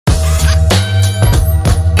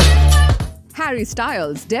Harry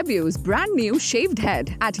Styles debuts brand new shaved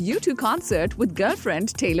head at U2 concert with girlfriend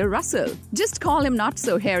Taylor Russell. Just call him not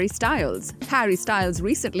so Harry Styles. Harry Styles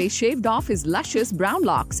recently shaved off his luscious brown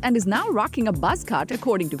locks and is now rocking a buzz cut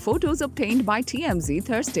according to photos obtained by TMZ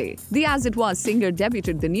Thursday. The As It Was singer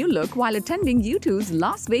debuted the new look while attending U2's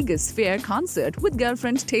Las Vegas Fair concert with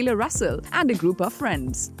girlfriend Taylor Russell and a group of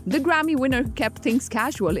friends. The Grammy winner, who kept things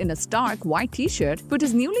casual in a stark white t-shirt, put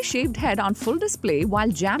his newly shaved head on full display while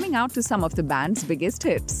jamming out to some of the band's biggest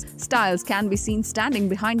hits. Styles can be seen standing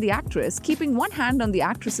behind the actress, keeping one hand on the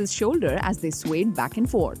actress's shoulder as they swayed back and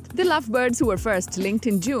forth. The lovebirds, who were first linked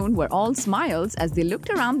in June, were all smiles as they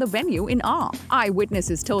looked around the venue in awe.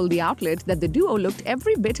 Eyewitnesses told the outlet that the duo looked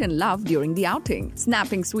every bit in love during the outing,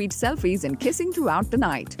 snapping sweet selfies and kissing throughout the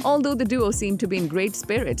night. Although the duo seemed to be in great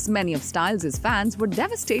spirits, many of Styles' fans were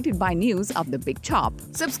devastated by news of the big chop.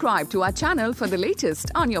 Subscribe to our channel for the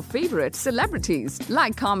latest on your favorite celebrities.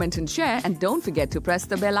 Like, comment and share, and don't forget to press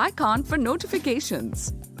the bell icon for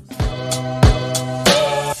notifications.